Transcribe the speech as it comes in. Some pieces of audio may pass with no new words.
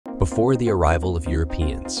Before the arrival of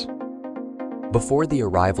Europeans. Before the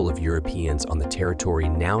arrival of Europeans on the territory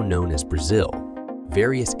now known as Brazil,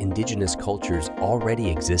 various indigenous cultures already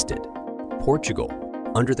existed. Portugal,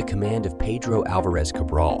 under the command of Pedro Álvares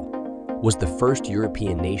Cabral, was the first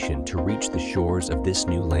European nation to reach the shores of this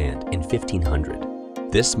new land in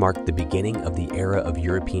 1500. This marked the beginning of the era of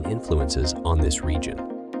European influences on this region.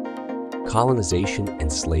 Colonization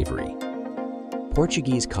and slavery.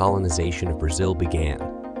 Portuguese colonization of Brazil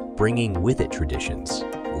began, bringing with it traditions,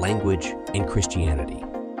 language, and Christianity.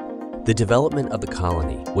 The development of the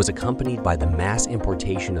colony was accompanied by the mass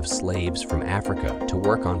importation of slaves from Africa to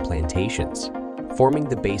work on plantations, forming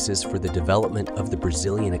the basis for the development of the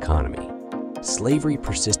Brazilian economy. Slavery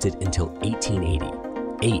persisted until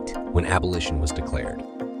 1888, when abolition was declared.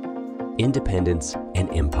 Independence and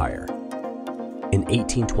empire. In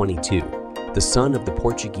 1822, the son of the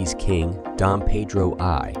Portuguese king, Dom Pedro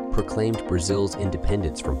I, proclaimed Brazil's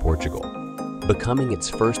independence from Portugal, becoming its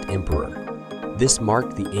first emperor. This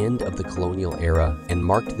marked the end of the colonial era and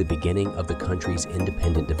marked the beginning of the country's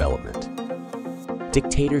independent development.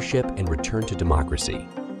 Dictatorship and return to democracy.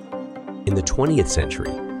 In the 20th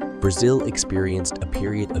century, Brazil experienced a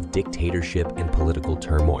period of dictatorship and political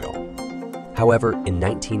turmoil. However, in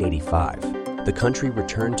 1985, the country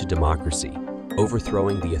returned to democracy,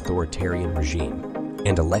 overthrowing the authoritarian regime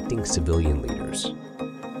and electing civilian leaders.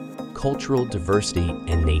 Cultural diversity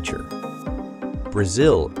and nature.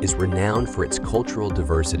 Brazil is renowned for its cultural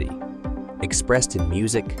diversity, expressed in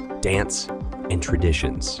music, dance, and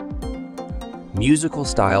traditions. Musical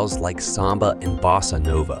styles like samba and bossa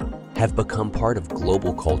nova have become part of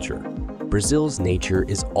global culture. Brazil's nature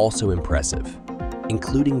is also impressive,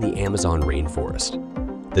 including the Amazon rainforest,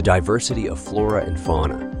 the diversity of flora and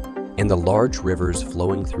fauna, and the large rivers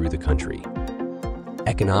flowing through the country.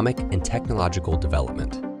 Economic and technological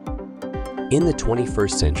development. In the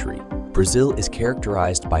 21st century, Brazil is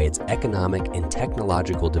characterized by its economic and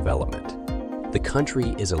technological development. The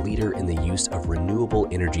country is a leader in the use of renewable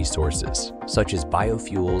energy sources, such as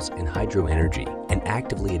biofuels and hydroenergy, and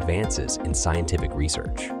actively advances in scientific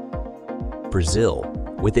research. Brazil,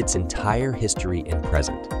 with its entire history and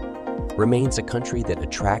present, remains a country that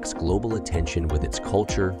attracts global attention with its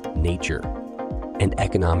culture, nature, and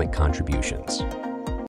economic contributions.